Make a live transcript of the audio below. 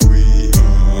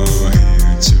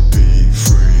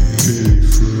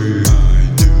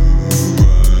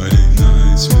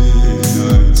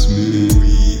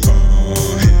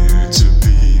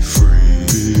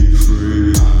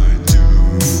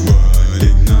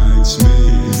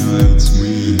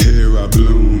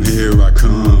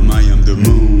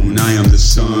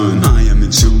sun. I am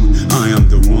in tune, I am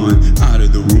the one. Out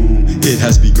of the womb, it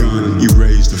has begun.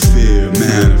 Erase the fear,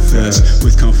 manifest.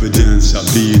 With confidence, I'll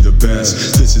be the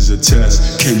best. This is a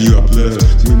test, can you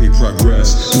uplift? We make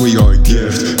progress, we are a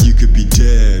gift. You could be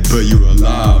dead, but you're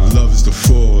alive. Love is the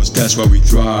force, that's why we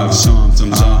thrive.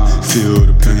 Sometimes I feel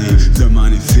the pain, the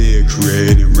mind and fear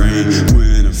creating rain.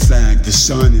 When in fact the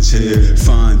sun is here,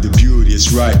 find the beauty,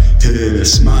 it's right here.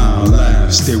 Smile,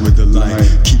 laugh, stay with the light.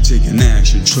 Keep taking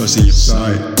action, trust in your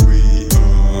sight. We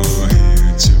are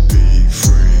here to be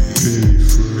free. Be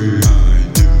free. I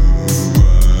do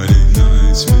what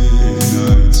ignites me.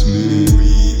 Ignites me.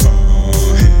 We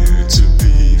are here to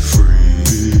be free.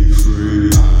 Be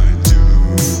free. I do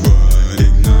what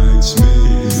ignites me.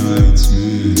 Ignites me.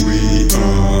 We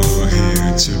are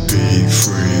here to be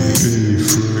free. Be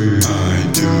free. I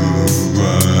do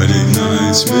what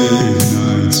ignites me.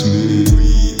 Ignites me. We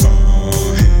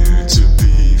are here to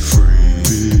be free.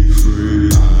 Be free.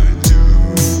 I do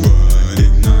what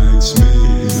ignites me.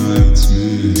 Ignites me.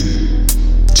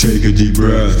 Take a deep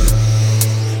breath.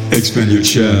 Expand your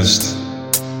chest.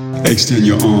 Extend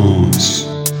your arms.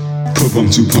 Put them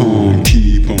to palm.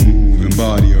 Keep on moving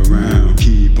body around.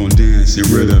 Keep on dancing,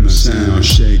 rhythm and sound.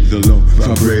 Shake the low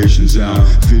vibrations out.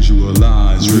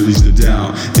 Visualize, release the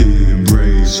doubt.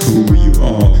 Embrace who you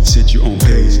are. Set your own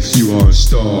pace. You are a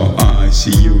star. I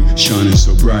see you shining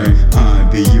so bright. I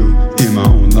be you in my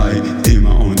own light. In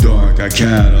my own dark, I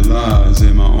catalyze.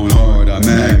 In my own heart, I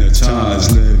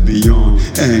magnetize. Live beyond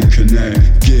and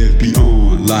connect. Give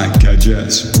beyond like I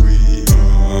just. We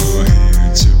are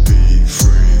here to be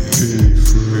free. Be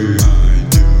free. I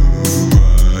do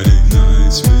what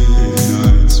ignites me.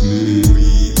 Ignites me. We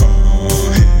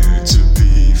are here to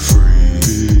be free.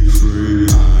 Be free.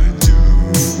 I do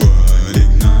what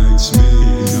ignites me.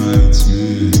 Ignites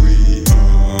me. We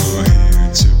are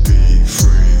here to be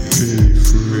free. Be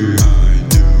free. I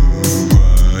do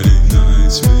what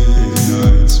ignites me.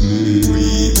 Ignites me.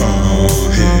 We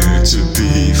are here to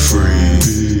be free.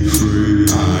 Be free.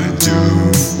 I do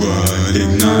what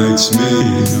ignites me.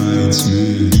 Ignites me.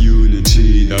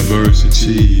 Unity,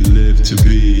 diversity, live to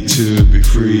be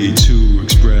free, to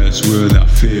express without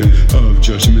fear of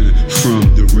judgment from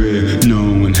the rear. No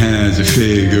one has it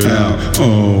figured out.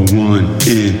 All one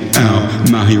in, out.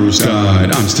 My heroes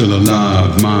died, I'm still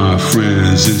alive. My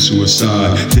friends in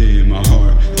suicide, they in my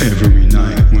heart every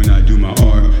night. When I do my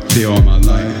art, they are my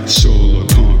light. Soul or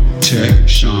punk, tech,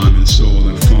 shaman, soul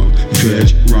and funk.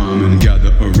 Vegg, ramen,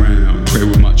 gather around. Pray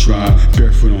with my tribe,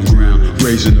 barefoot on ground.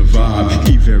 Raising the vibe,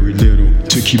 eat very little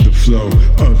to keep the flow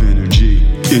of energy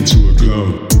into a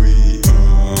glow.